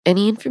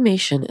Any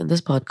information in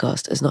this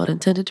podcast is not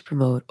intended to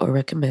promote or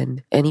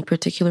recommend any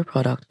particular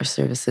product or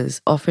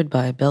services offered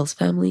by Bell's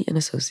Family and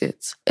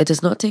Associates. It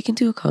does not take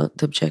into account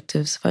the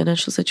objectives,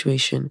 financial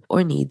situation,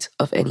 or needs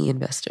of any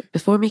investor.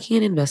 Before making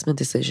an investment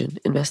decision,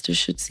 investors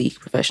should seek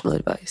professional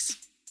advice.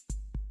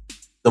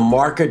 The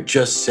market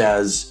just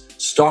says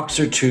stocks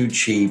are too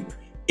cheap,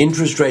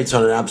 interest rates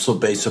on an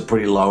absolute basis are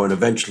pretty low, and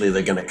eventually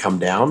they're going to come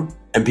down,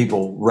 and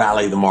people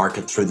rally the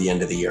market through the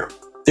end of the year.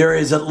 There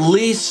is at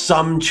least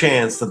some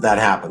chance that that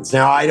happens.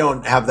 Now, I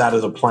don't have that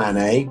as a plan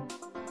A,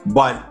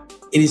 but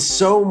it is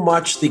so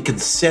much the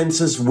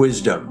consensus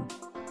wisdom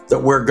that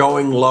we're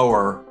going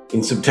lower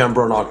in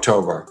September and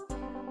October.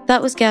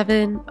 That was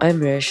Gavin, I'm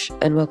Rish,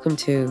 and welcome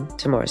to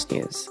Tomorrow's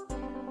News.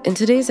 In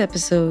today's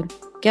episode,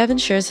 Gavin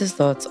shares his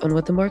thoughts on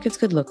what the markets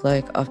could look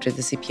like after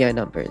the CPI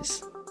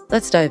numbers.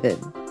 Let's dive in.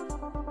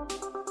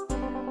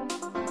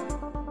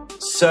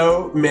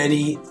 So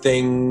many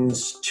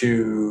things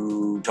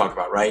to talk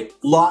about, right?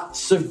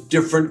 Lots of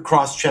different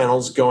cross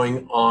channels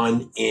going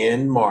on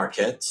in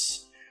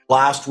markets.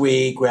 Last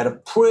week, we had a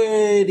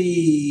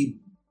pretty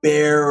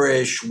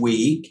bearish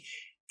week,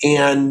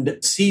 and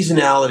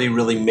seasonality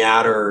really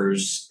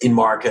matters in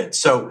markets.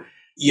 So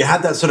you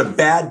had that sort of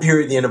bad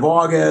period at the end of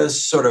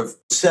August, sort of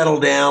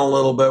settled down a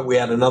little bit. We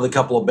had another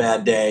couple of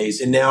bad days,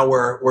 and now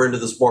we're into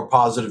this more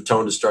positive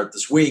tone to start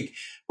this week.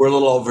 We're a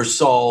little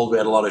oversold. We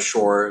had a lot of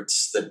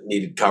shorts that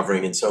needed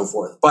covering and so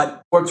forth.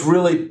 But what's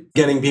really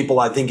getting people,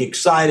 I think,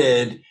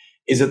 excited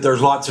is that there's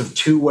lots of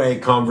two-way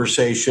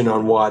conversation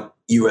on what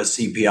US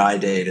CPI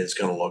data is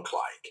going to look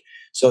like.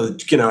 So,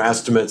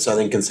 estimates, I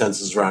think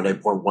consensus around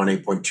 8.1,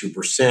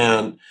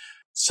 8.2%.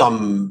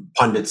 Some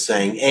pundits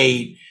saying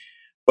 8.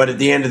 But at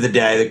the end of the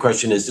day, the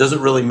question is, does it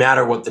really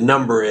matter what the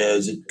number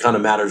is? It kind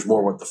of matters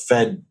more what the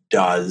Fed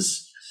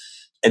does.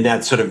 And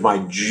that's sort of my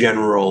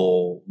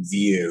general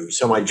view.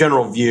 So my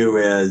general view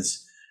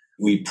is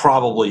we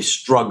probably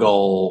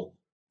struggle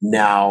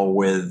now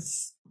with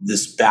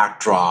this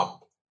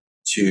backdrop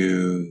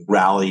to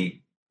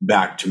rally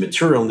back to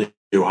material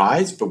new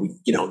highs. But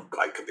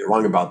I could be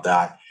wrong about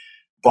that.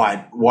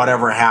 But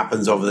whatever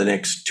happens over the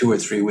next 2 or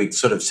 3 weeks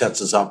sort of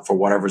sets us up for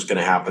whatever's going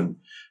to happen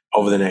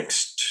over the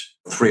next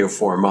 3 or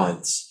 4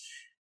 months.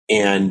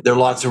 And there are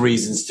lots of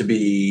reasons to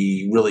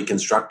be really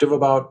constructive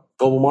about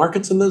global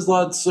markets, and there's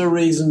lots of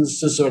reasons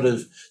to sort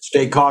of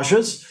stay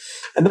cautious.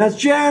 And that's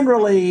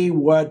generally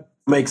what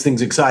makes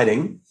things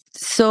exciting.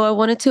 So I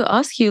wanted to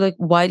ask you,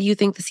 why do you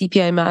think the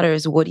CPI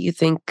matters? What do you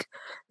think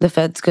the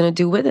Fed's going to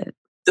do with it?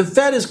 The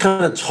Fed has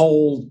kind of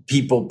told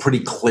people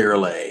pretty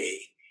clearly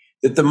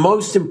that the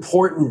most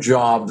important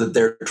job that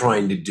they're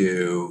trying to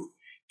do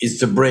is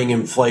to bring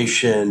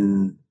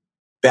inflation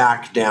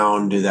back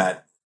down to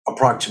that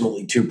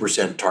approximately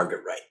 2% target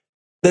rate.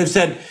 They've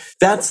said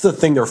that's the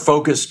thing they're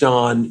focused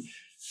on,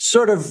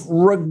 sort of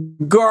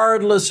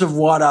regardless of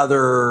what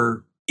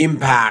other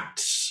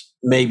impacts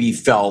may be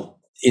felt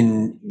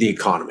in the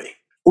economy.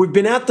 We've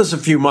been at this a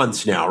few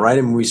months now, right?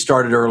 I mean, we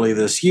started early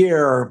this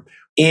year,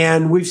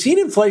 and we've seen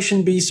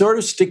inflation be sort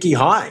of sticky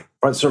high,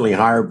 but certainly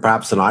higher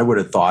perhaps than I would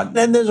have thought.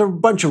 And there's a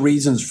bunch of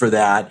reasons for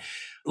that.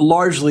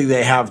 Largely,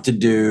 they have to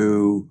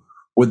do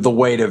with the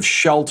weight of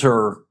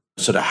shelter,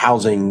 sort of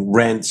housing,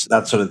 rents,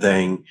 that sort of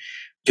thing,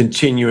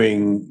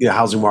 the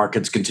housing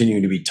markets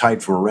continuing to be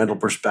tight from a rental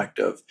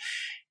perspective.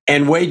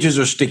 And wages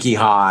are sticky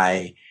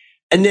high.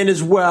 And then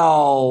as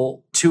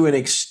well, to an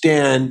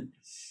extent,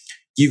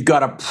 you've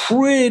got a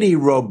pretty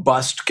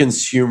robust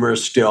consumer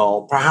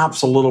still,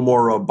 perhaps a little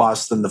more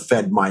robust than the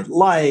Fed might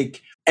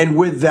like. And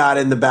with that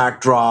in the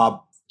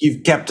backdrop,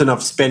 you've kept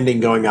enough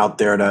spending going out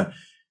there to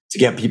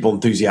get people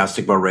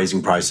enthusiastic about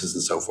raising prices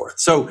and so forth.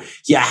 So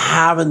you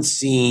haven't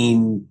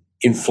seen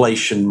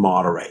inflation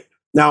moderate.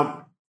 Now,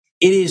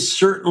 it is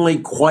certainly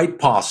quite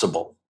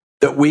possible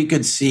that we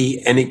could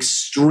see an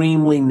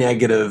extremely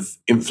negative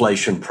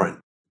inflation print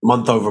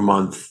month over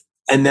month,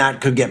 and that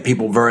could get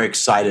people very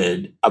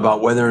excited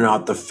about whether or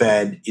not the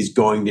Fed is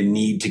going to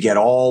need to get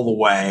all the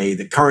way.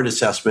 The current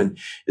assessment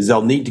is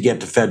they'll need to get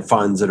to Fed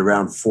funds at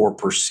around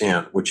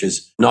 4%, which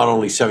is not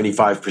only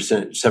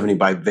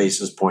 75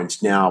 basis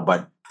points now,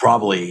 but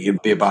probably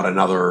it'd be about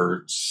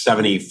another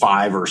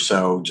 75 or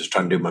so, just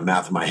trying to do my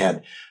math in my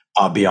head,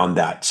 beyond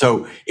that.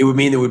 So it would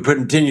mean that we'd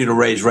continue to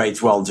raise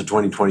rates well into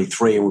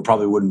 2023, and we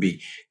probably wouldn't be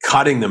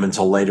cutting them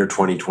until later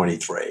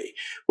 2023,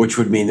 which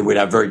would mean that we'd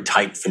have very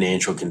tight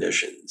financial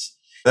conditions.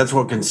 That's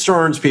what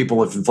concerns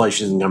people if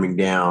inflation isn't coming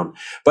down.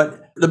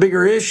 But the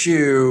bigger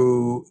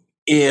issue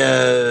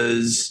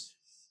is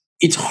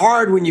it's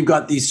hard when you've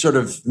got these sort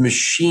of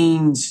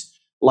machines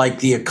like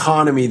the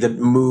economy that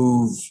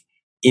move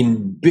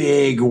in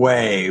big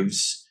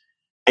waves,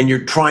 and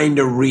you're trying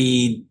to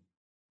read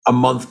a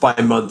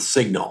month-by-month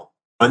signal.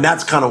 And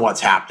that's kind of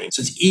what's happening.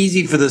 So it's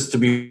easy for this to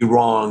be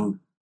wrong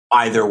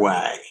either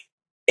way.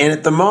 And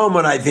at the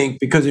moment, I think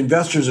because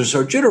investors are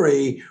so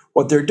jittery,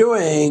 what they're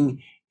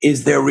doing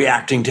is they're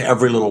reacting to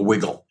every little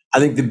wiggle. I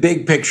think the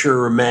big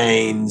picture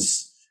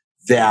remains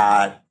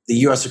that the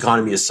US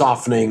economy is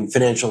softening,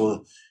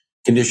 financial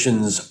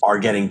conditions are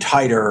getting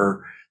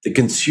tighter, the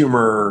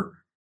consumer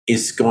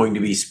is going to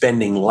be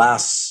spending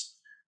less.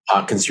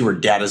 Consumer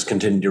debt has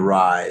continued to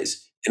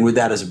rise. And with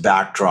that as a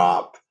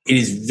backdrop, it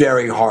is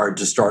very hard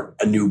to start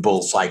a new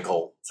bull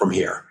cycle from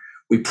here.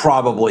 We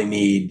probably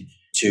need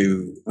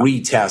to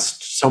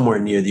retest somewhere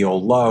near the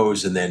old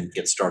lows and then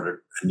get started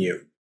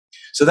anew.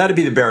 So that'd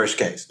be the bearish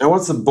case. Now,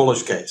 what's the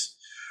bullish case?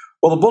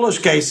 Well, the bullish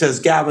case says,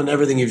 Gavin,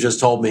 everything you've just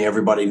told me,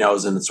 everybody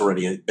knows, and it's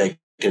already baked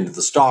into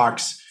the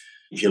stocks.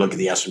 If you look at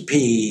the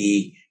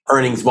S&P,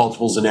 earnings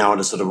multiples are now in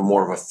a sort of a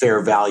more of a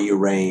fair value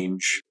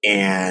range.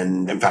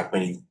 And in fact,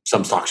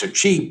 some stocks are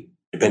cheap,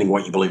 depending on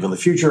what you believe in the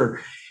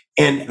future.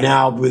 And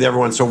now with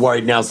everyone so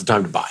worried, now's the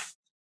time to buy.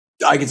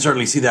 I can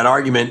certainly see that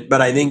argument,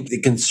 but I think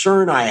the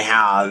concern I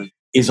have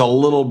is a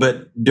little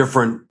bit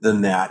different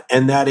than that.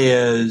 And that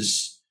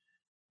is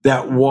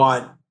that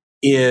what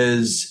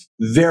is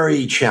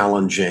very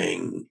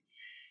challenging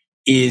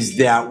is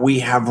that we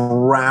have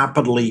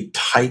rapidly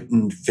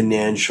tightened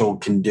financial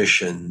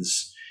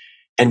conditions,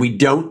 and we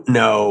don't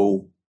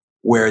know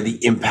where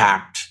the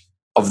impact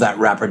of that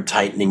rapid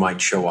tightening might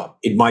show up.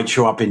 It might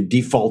show up in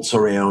defaults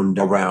around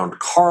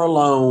car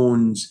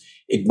loans.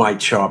 It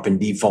might show up in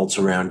defaults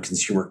around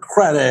consumer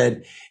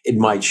credit. It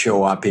might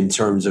show up in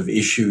terms of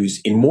issues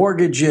in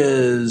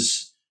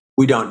mortgages.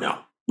 We don't know.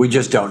 We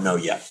just don't know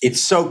yet. It's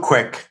so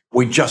quick.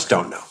 We just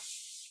don't know.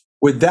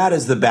 With that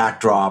as the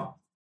backdrop,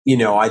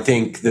 I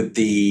think that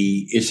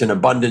it's an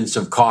abundance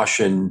of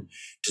caution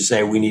to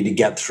say we need to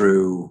get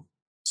through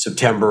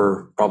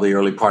September, probably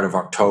early part of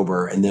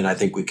October, and then I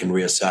think we can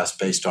reassess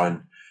based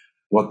on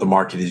what the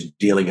market is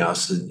dealing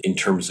us in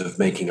terms of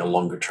making a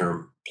longer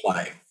term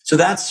play. So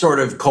that's sort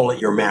of, call it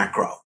your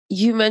macro.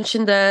 You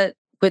mentioned that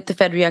with the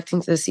Fed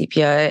reacting to the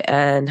CPI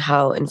and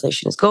how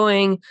inflation is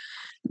going,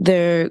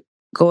 they're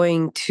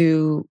going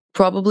to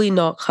probably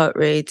not cut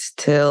rates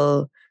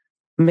till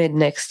mid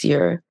next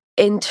year.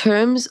 In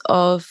terms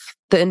of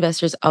the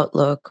investor's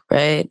outlook,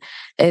 right?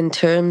 In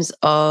terms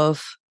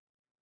of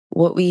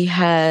what we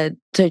had,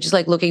 so just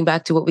like looking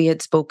back to what we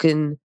had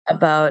spoken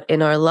about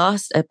in our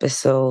last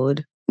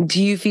episode,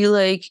 do you feel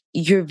like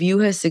your view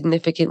has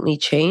significantly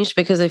changed?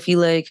 Because I feel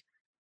like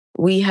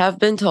we have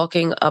been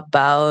talking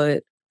about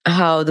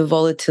how the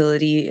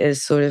volatility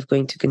is sort of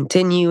going to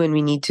continue and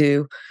we need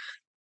to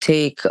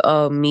take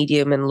a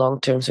medium and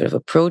long-term sort of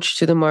approach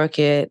to the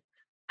market.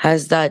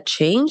 Has that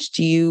changed?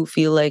 Do you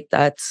feel like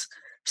that's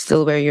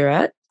still where you're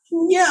at?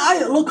 Yeah,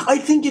 I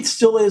think it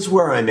still is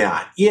where I'm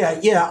at.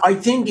 Yeah. I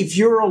think if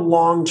you're a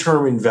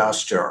long-term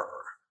investor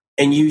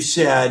and you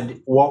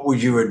said, what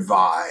would you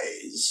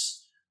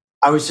advise?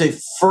 I would say,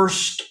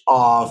 first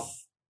off,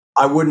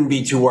 I wouldn't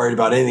be too worried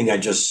about anything I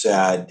just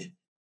said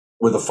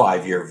with a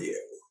 5-year view,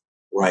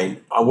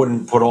 right? I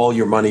wouldn't put all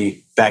your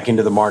money back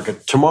into the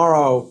market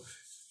tomorrow,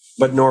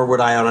 but nor would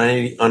I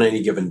on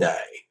any given day.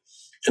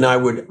 And I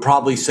would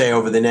probably say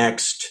over the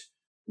next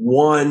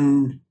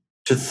 1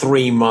 to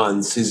 3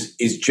 months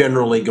is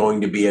generally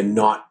going to be a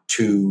not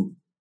too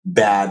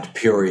bad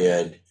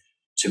period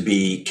to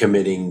be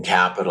committing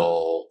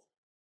capital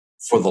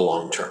for the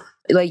long term.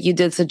 Like you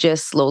did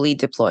suggest slowly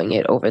deploying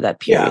it over that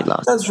period. Yeah,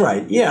 that's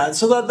right. Yeah,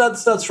 so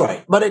that's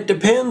right. But it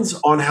depends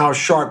on how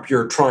sharp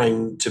you're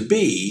trying to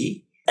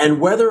be and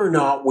whether or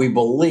not we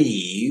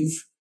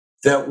believe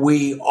that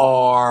we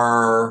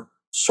are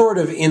sort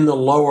of in the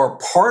lower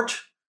part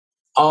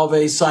of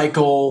a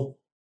cycle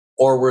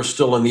or we're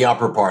still in the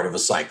upper part of a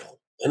cycle.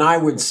 And I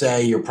would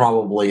say you're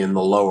probably in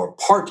the lower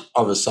part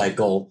of a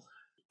cycle,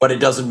 but it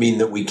doesn't mean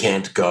that we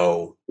can't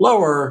go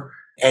lower.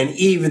 And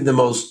even the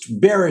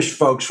most bearish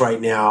folks right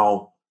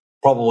now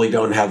probably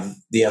don't have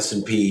the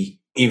S&P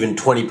even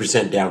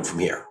 20% down from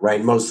here,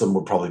 right? Most of them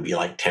would probably be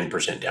like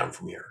 10% down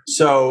from here.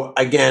 So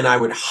again, I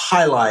would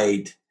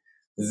highlight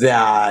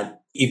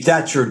that if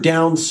that's your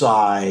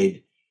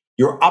downside,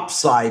 your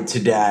upside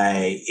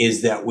today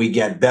is that we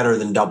get better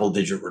than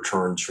double-digit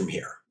returns from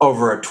here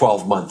over a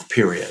 12-month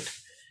period.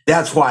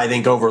 That's why I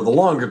think over the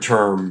longer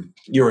term,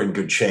 you're in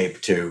good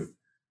shape to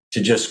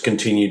just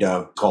continue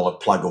to, call it,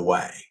 plug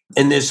away.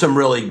 And there's some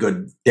really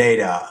good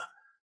data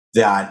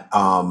that,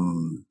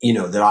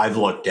 that I've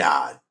looked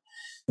at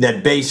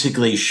that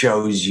basically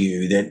shows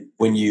you that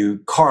when you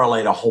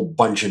correlate a whole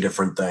bunch of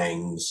different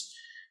things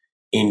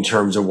in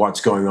terms of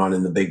what's going on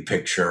in the big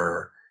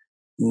picture,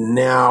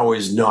 now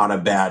is not a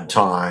bad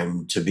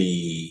time to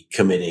be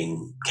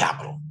committing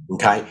capital,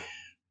 okay?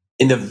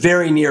 In the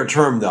very near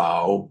term,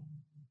 though,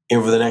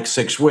 over the next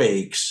 6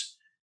 weeks,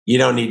 you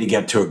don't need to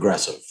get too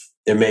aggressive.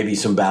 There may be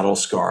some battle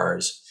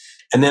scars.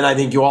 And then I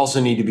think you also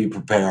need to be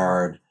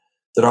prepared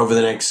that over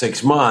the next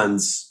 6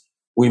 months,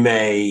 we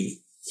may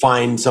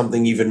find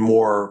something even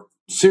more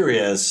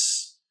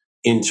serious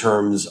in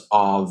terms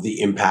of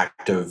the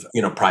impact of,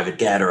 private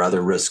debt or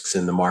other risks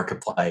in the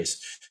marketplace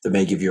that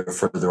may give you a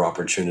further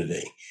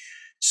opportunity.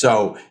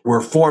 So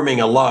we're forming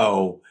a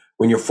low.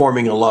 When you're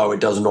forming a low, it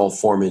doesn't all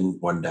form in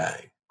one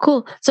day.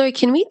 Cool. Sorry,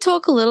 can we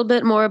talk a little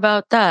bit more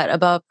about that,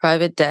 about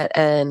private debt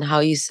and how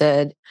you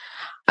said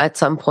at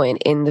some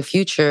point in the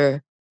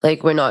future,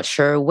 like we're not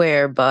sure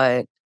where,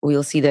 but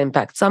we'll see the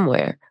impact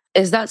somewhere?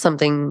 Is that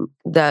something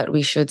that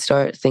we should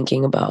start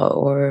thinking about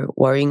or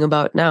worrying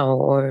about now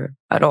or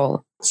at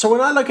all? So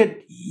when I look at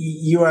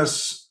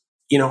US,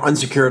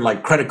 unsecured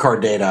like credit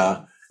card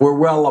data, we're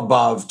well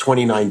above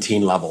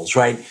 2019 levels,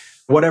 right?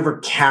 Whatever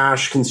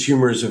cash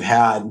consumers have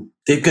had,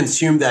 they've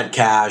consumed that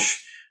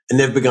cash and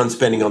they've begun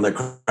spending on their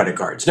credit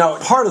cards. Now,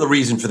 part of the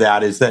reason for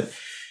that is that,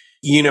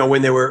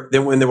 when they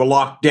were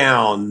locked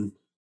down,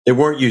 they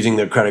weren't using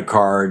their credit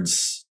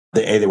cards.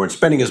 They weren't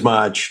spending as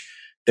much.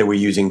 They were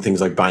using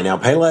things like buy now,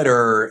 pay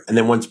later. And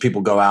then once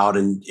people go out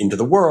and into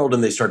the world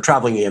and they start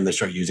traveling again, they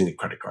start using the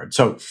credit card.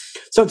 So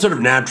it's sort of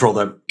natural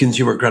that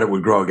consumer credit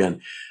would grow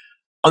again.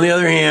 On the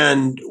other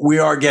hand, we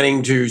are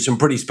getting to some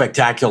pretty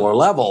spectacular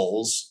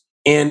levels.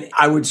 And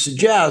I would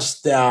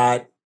suggest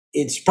that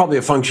it's probably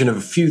a function of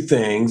a few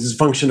things. It's a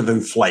function of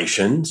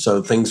inflation.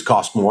 So things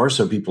cost more.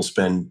 So people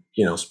spend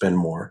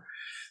more.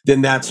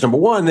 Then that's number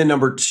one. Then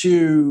number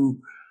two,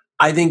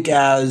 I think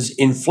as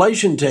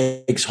inflation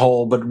takes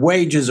hold, but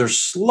wages are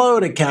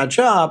slow to catch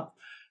up,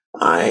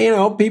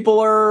 people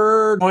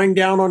are going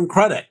down on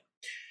credit.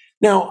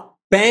 Now,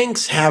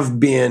 banks have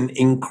been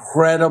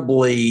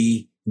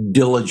incredibly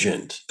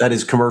diligent, that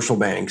is commercial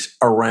banks,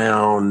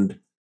 around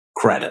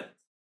credit.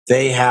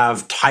 They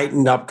have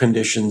tightened up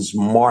conditions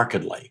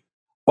markedly.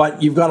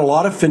 But you've got a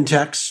lot of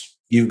fintechs.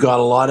 You've got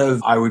a lot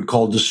of, I would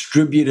call,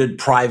 distributed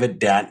private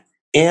debt.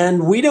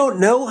 And we don't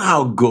know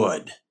how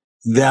good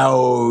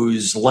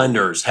those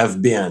lenders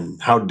have been,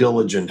 how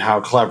diligent,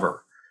 how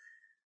clever.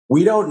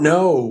 We don't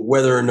know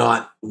whether or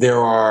not there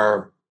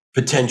are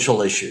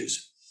potential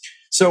issues.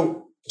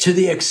 So to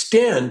the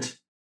extent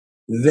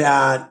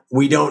that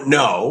we don't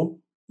know,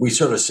 we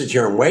sort of sit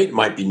here and wait, it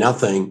might be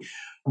nothing.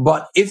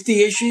 But if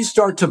the issues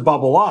start to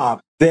bubble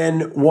up,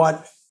 then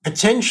what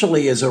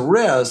potentially is a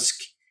risk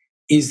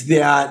is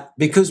that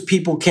because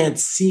people can't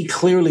see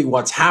clearly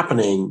what's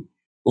happening,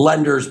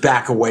 lenders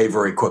back away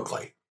very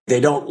quickly. They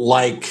don't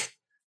like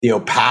the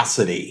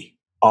opacity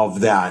of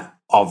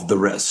the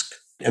risk.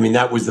 I mean,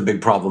 that was the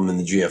big problem in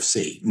the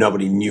GFC.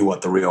 Nobody knew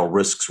what the real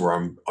risks were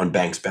on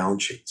banks'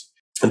 balance sheets.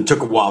 And it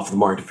took a while for the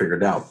market to figure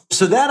it out.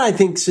 So that, I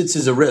think, sits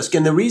as a risk.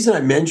 And the reason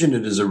I mentioned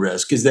it as a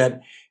risk is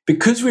that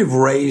because we've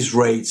raised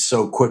rates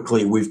so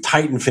quickly, we've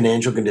tightened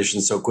financial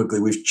conditions so quickly,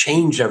 we've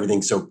changed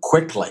everything so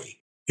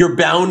quickly, you're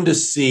bound to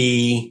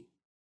see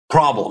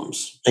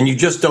problems. And you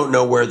just don't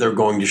know where they're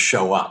going to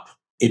show up.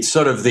 It's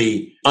sort of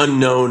the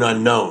unknown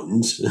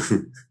unknowns.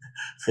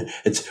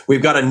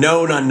 We've got a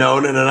known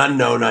unknown and an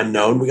unknown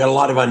unknown. We got a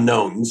lot of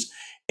unknowns.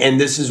 And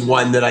this is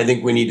one that I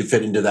think we need to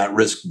fit into that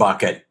risk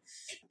bucket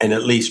and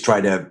at least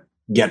try to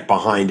get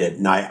behind it.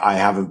 And I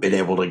haven't been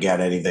able to get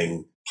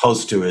anything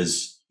close to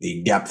as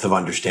the depth of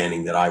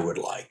understanding that I would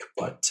like.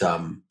 But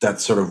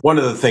that's sort of one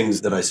of the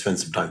things that I spent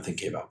some time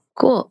thinking about.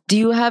 Cool. Do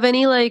you have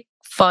any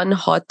fun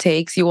hot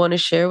takes you want to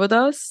share with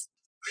us?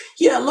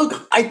 Yeah,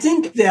 look, I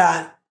think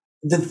that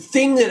the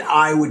thing that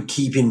I would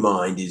keep in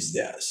mind is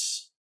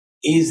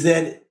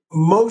that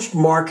most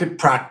market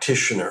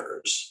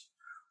practitioners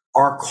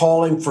are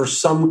calling for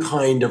some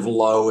kind of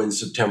low in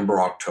September,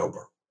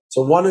 October.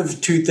 So one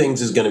of two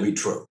things is going to be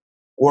true.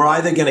 We're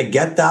either going to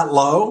get that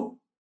low,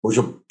 which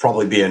will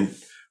probably be a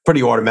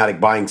pretty automatic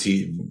buying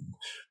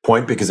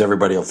point because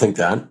everybody will think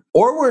that,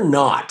 or we're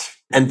not.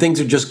 And things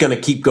are just going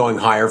to keep going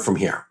higher from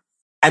here.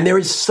 And there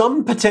is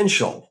some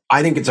potential,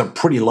 I think it's a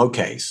pretty low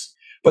case,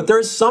 but there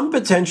is some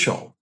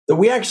potential that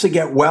we actually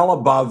get well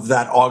above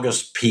that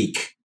August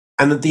peak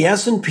and that the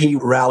S&P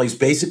rallies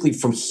basically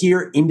from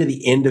here into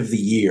the end of the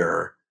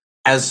year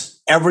as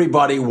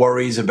everybody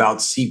worries about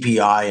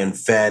CPI and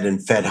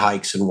Fed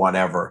hikes and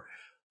whatever,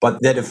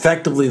 but that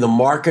effectively the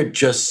market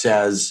just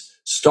says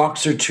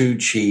stocks are too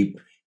cheap,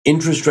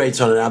 interest rates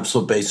on an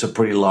absolute basis are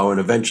pretty low, and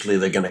eventually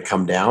they're going to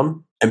come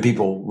down and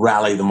people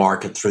rally the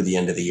market through the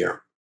end of the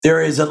year.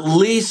 There is at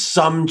least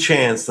some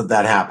chance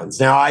that happens.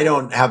 Now, I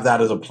don't have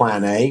that as a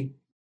plan A,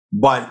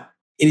 but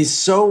it is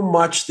so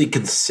much the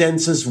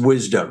consensus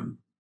wisdom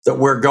that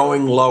we're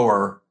going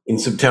lower in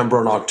September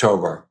and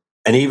October.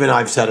 And even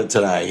I've said it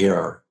today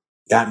here,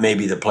 that may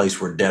be the place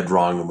we're dead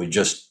wrong and we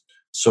just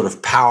sort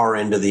of power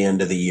into the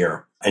end of the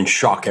year and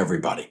shock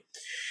everybody.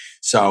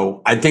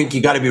 So I think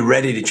you got to be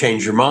ready to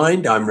change your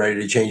mind. I'm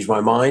ready to change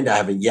my mind. I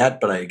haven't yet,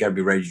 but I got to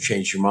be ready to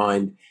change your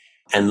mind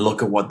and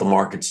look at what the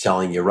market's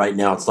telling you. Right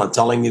now, it's not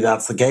telling you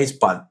that's the case,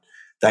 but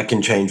that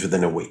can change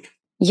within a week.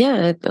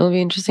 Yeah, it'll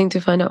be interesting to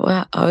find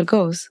out how it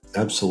goes.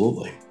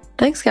 Absolutely.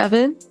 Thanks,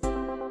 Gavin.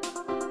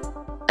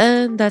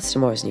 And that's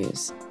tomorrow's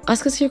news.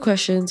 Ask us your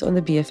questions on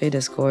the BFA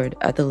Discord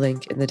at the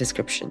link in the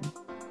description.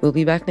 We'll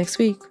be back next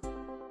week.